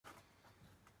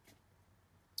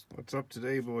What's up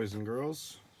today, boys and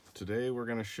girls? Today we're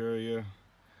going to show you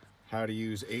how to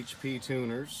use HP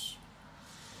Tuner's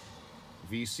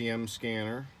VCM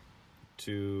scanner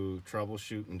to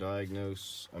troubleshoot and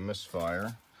diagnose a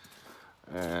misfire.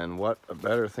 And what a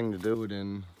better thing to do it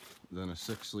in than a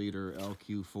 6-liter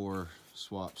LQ4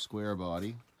 swap square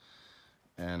body.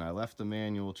 And I left the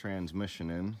manual transmission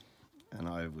in, and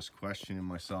I was questioning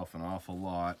myself an awful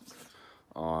lot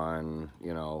on,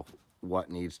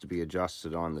 what needs to be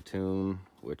adjusted on the tune,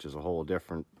 which is a whole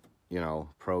different,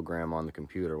 program on the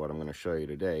computer, what I'm going to show you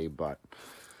today. But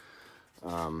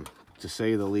to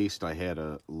say the least, I had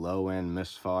a low-end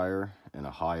misfire in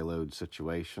a high-load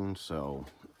situation. So,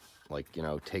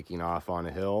 taking off on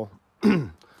a hill,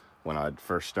 when I'd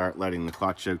first start letting the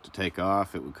clutch out to take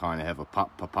off, it would kind of have a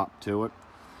pop, pop, pop to it.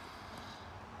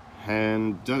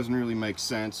 And doesn't really make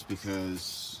sense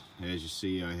because, as you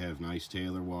see, I have nice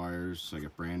Taylor wires. I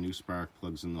got brand new spark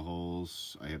plugs in the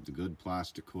holes. I have the good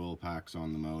plastic coil packs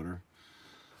on the motor.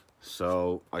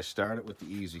 So I started with the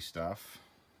easy stuff.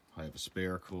 I have a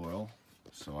spare coil,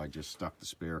 so I just stuck the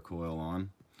spare coil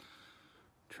on.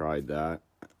 Tried that,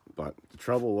 but the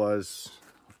trouble is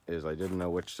I didn't know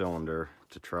which cylinder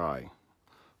to try.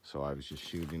 So I was just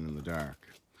shooting in the dark.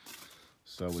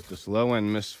 So with this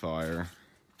low-end misfire,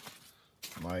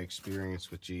 my experience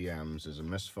with GMs is a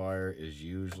misfire is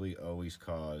usually always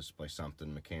caused by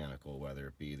something mechanical, whether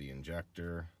it be the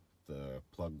injector, the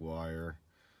plug wire,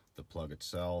 the plug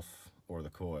itself, or the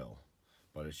coil.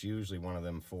 But it's usually one of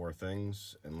them four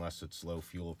things, unless it's low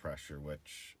fuel pressure,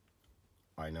 which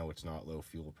I know it's not low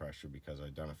fuel pressure because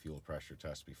I've done a fuel pressure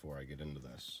test before I get into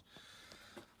this.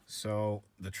 So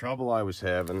the trouble I was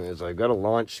having is I've got a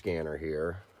launch scanner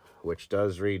here, which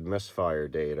does read misfire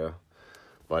data,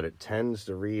 but it tends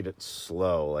to read it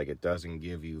slow, like it doesn't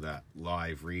give you that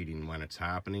live reading when it's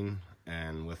happening.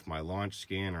 And with my launch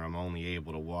scanner, I'm only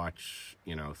able to watch,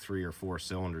 3 or 4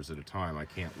 cylinders at a time. I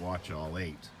can't watch all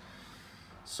 8.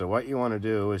 So what you want to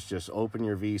do is just open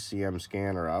your VCM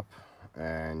scanner up,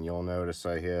 and you'll notice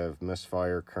I have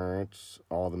misfire currents,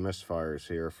 all the misfires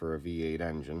here for a V8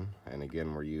 engine. And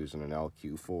again, we're using an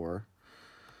LQ4.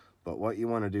 But what you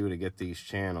want to do to get these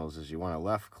channels is you want to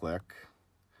left click,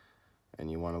 and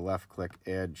you want to left click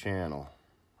add channel.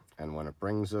 And when it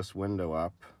brings this window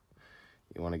up,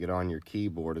 you want to get on your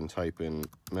keyboard and type in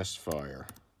misfire.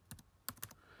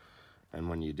 And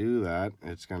when you do that,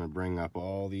 it's going to bring up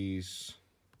all these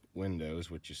windows,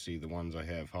 which you see the ones I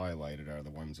have highlighted are the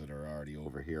ones that are already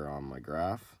over here on my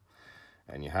graph.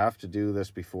 And you have to do this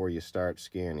before you start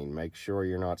scanning. Make sure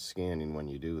you're not scanning when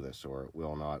you do this, or it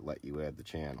will not let you add the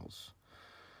channels.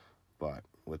 But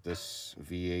with this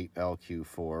V8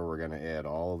 LQ4, we're going to add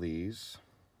all these.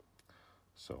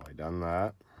 So I done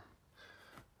that.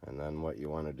 And then what you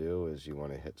want to do is you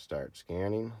want to hit start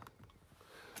scanning.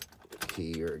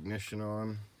 Key your ignition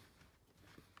on.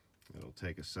 It'll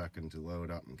take a second to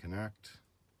load up and connect.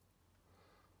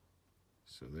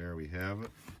 So there we have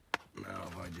it. Now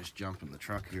if I just jump in the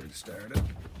truck here to start it.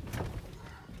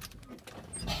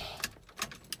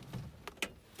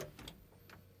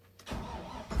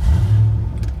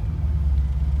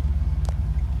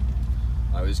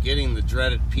 I was getting the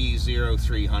dreaded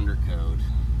P0300 code,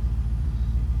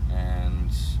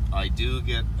 and I do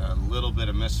get a little bit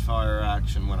of misfire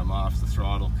action when I'm off the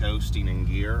throttle coasting in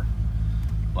gear,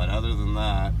 but other than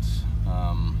that,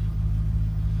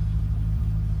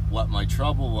 what my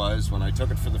trouble was when I took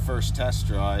it for the first test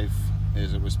drive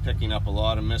is it was picking up a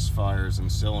lot of misfires in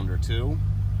cylinder 2.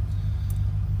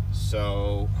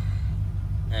 So,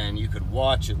 and you could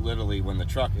watch it literally when the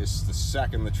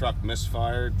second the truck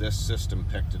misfired, this system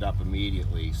picked it up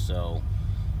immediately. So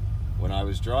when I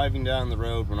was driving down the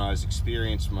road, when I was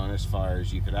experiencing my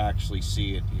misfires, you could actually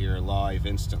see it here live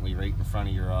instantly right in front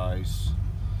of your eyes.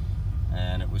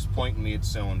 And it was pointing me at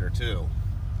cylinder 2.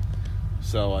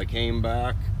 So I came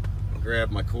back,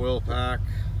 grabbed my coil pack,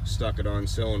 stuck it on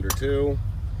cylinder 2,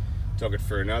 took it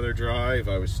for another drive.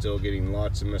 I was still getting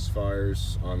lots of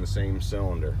misfires on the same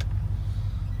cylinder.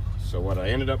 So what I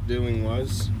ended up doing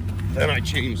was, then I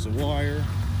changed the wire,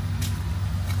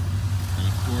 and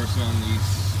of course on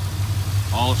these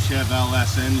all Chev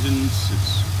LS engines,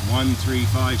 it's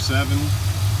 1357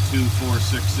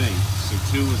 2468. So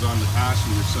 2 is on the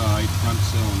passenger side, front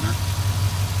cylinder,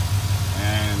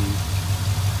 and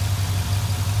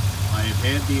I have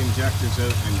had the injectors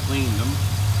out and cleaned them,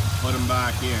 put them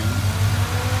back in,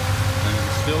 and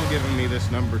it's still giving me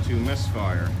this number 2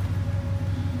 misfire.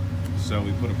 So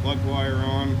we put a plug wire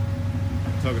on,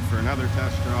 took it for another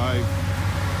test drive,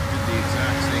 did the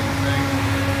exact same thing.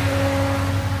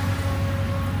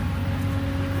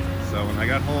 So when I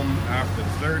got home after the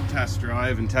third test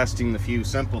drive and testing the few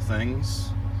simple things,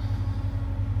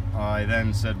 I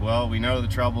then said, well, we know the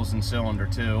trouble's in cylinder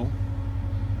 2,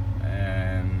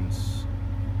 and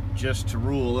just to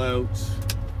rule out,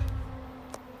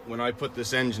 when I put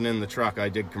this engine in the truck, I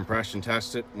did compression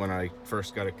test it when I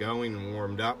first got it going and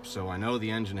warmed up, so I know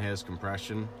the engine has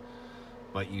compression.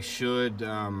 But you should,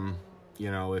 you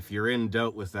know, if you're in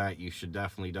doubt with that, you should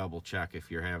definitely double check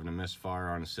if you're having a misfire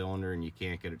on a cylinder and you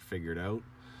can't get it figured out.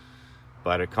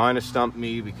 But it kind of stumped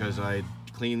me because I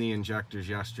cleaned the injectors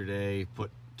yesterday,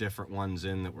 put different ones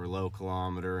in that were low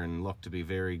kilometer and looked to be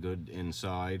very good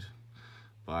inside.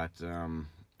 But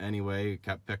anyway, it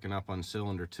kept picking up on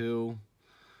cylinder 2.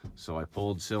 So I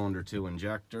pulled cylinder 2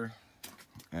 injector,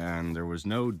 and there was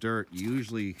no dirt.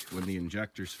 Usually when the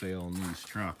injectors fail in these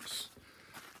trucks,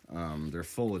 they're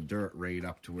full of dirt right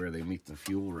up to where they meet the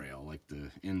fuel rail. Like the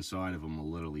inside of them will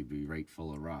literally be right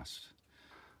full of rust.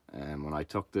 And when I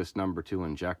took this number 2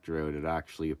 injector out, it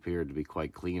actually appeared to be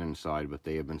quite clean inside, but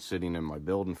they have been sitting in my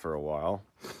building for a while.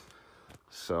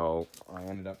 So I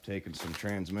ended up taking some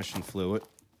transmission fluid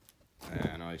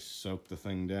and I soaked the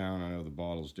thing down. I know the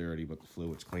bottle's dirty, but the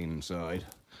fluid's clean inside.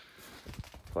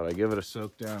 But I give it a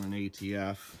soak down in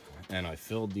ATF, and I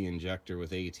filled the injector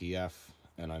with ATF,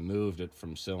 and I moved it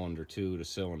from cylinder 2 to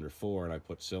cylinder 4, and I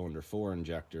put cylinder 4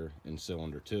 injector in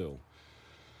cylinder 2.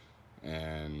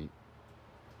 And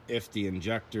if the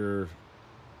injector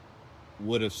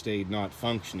would have stayed not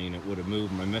functioning, it would have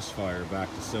moved my misfire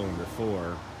back to cylinder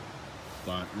 4.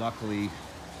 But luckily,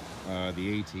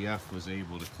 the ATF was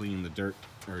able to clean the dirt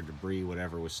or debris,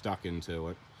 whatever was stuck into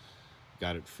it,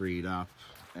 got it freed up,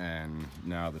 and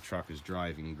now the truck is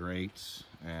driving great.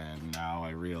 And now I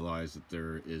realize that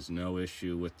there is no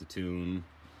issue with the tune.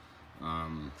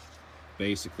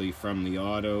 Basically from the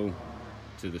auto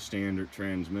to the standard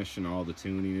transmission, all the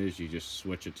tuning is you just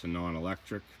switch it to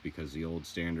non-electric, because the old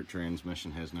standard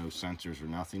transmission has no sensors or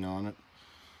nothing on it.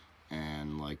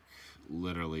 And like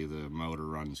literally the motor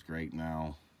runs great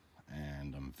now,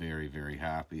 and I'm very, very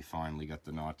happy. Finally got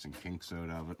the knots and kinks out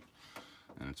of it,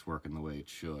 and it's working the way it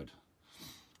should.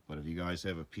 But if you guys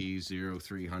have a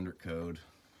P0300 code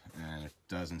and it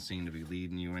doesn't seem to be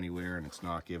leading you anywhere, and it's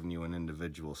not giving you an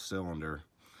individual cylinder,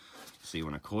 see,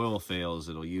 when a coil fails,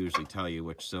 it'll usually tell you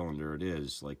which cylinder it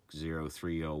is, like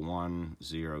 0301,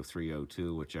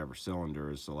 0302, whichever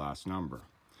cylinder is the last number.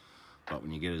 But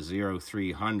when you get a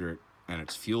 0300 and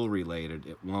it's fuel related,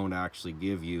 it won't actually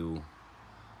give you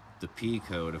the P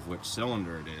code of which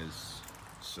cylinder it is.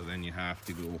 So then you have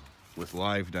to go with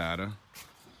live data,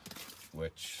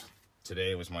 which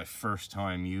today was my first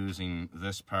time using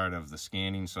this part of the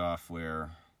scanning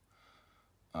software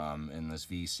in this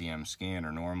VCM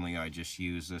scanner. Normally I just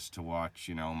use this to watch,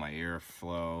 you know, my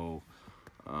airflow,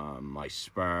 my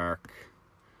spark.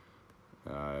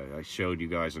 I showed you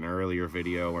guys an earlier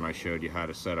video when I showed you how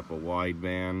to set up a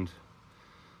wideband.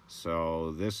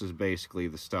 So this is basically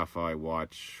the stuff I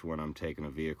watch when I'm taking a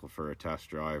vehicle for a test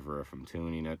drive or if I'm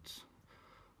tuning it.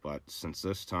 But since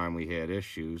this time we had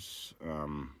issues,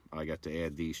 I got to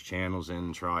add these channels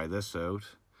in, try this out.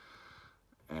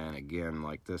 And again,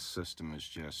 like, this system is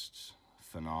just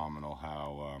phenomenal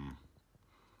how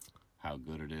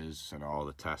good it is, and all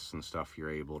the tests and stuff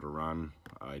you're able to run.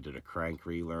 I did a crank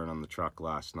relearn on the truck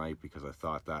last night because I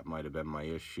thought that might have been my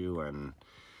issue, and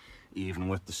even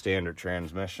with the standard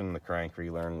transmission, the crank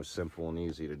relearn was simple and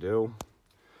easy to do.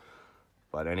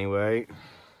 But anyway,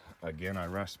 again, I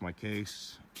rest my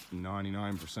case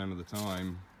 99% of the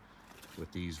time with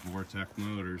these Vortec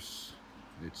motors.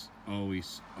 It's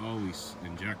always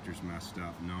injectors messed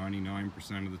up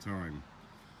 99% of the time.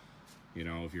 You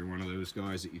know, if you're one of those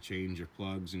guys that you change your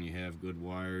plugs and you have good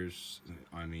wires,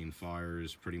 I mean, fire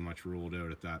is pretty much ruled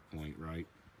out at that point, right?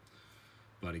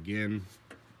 But again,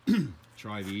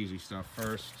 try the easy stuff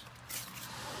first.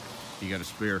 If you got a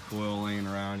spare coil laying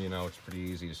around, you know, it's pretty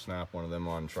easy to snap one of them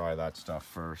on and try that stuff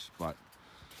first. But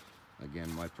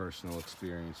again, my personal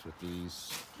experience with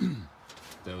these,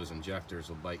 those injectors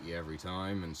will bite you every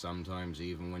time, and sometimes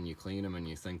even when you clean them and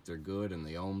you think they're good and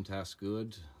the ohm test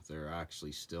good, they're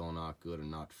actually still not good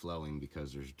and not flowing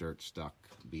because there's dirt stuck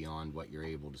beyond what you're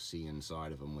able to see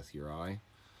inside of them with your eye.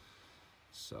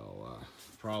 So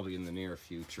probably in the near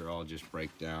future I'll just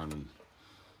break down and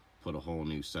put a whole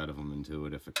new set of them into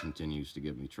it if it continues to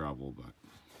give me trouble. But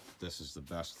this is the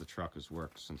best the truck has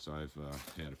worked since I've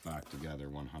had it back together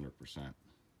 100%.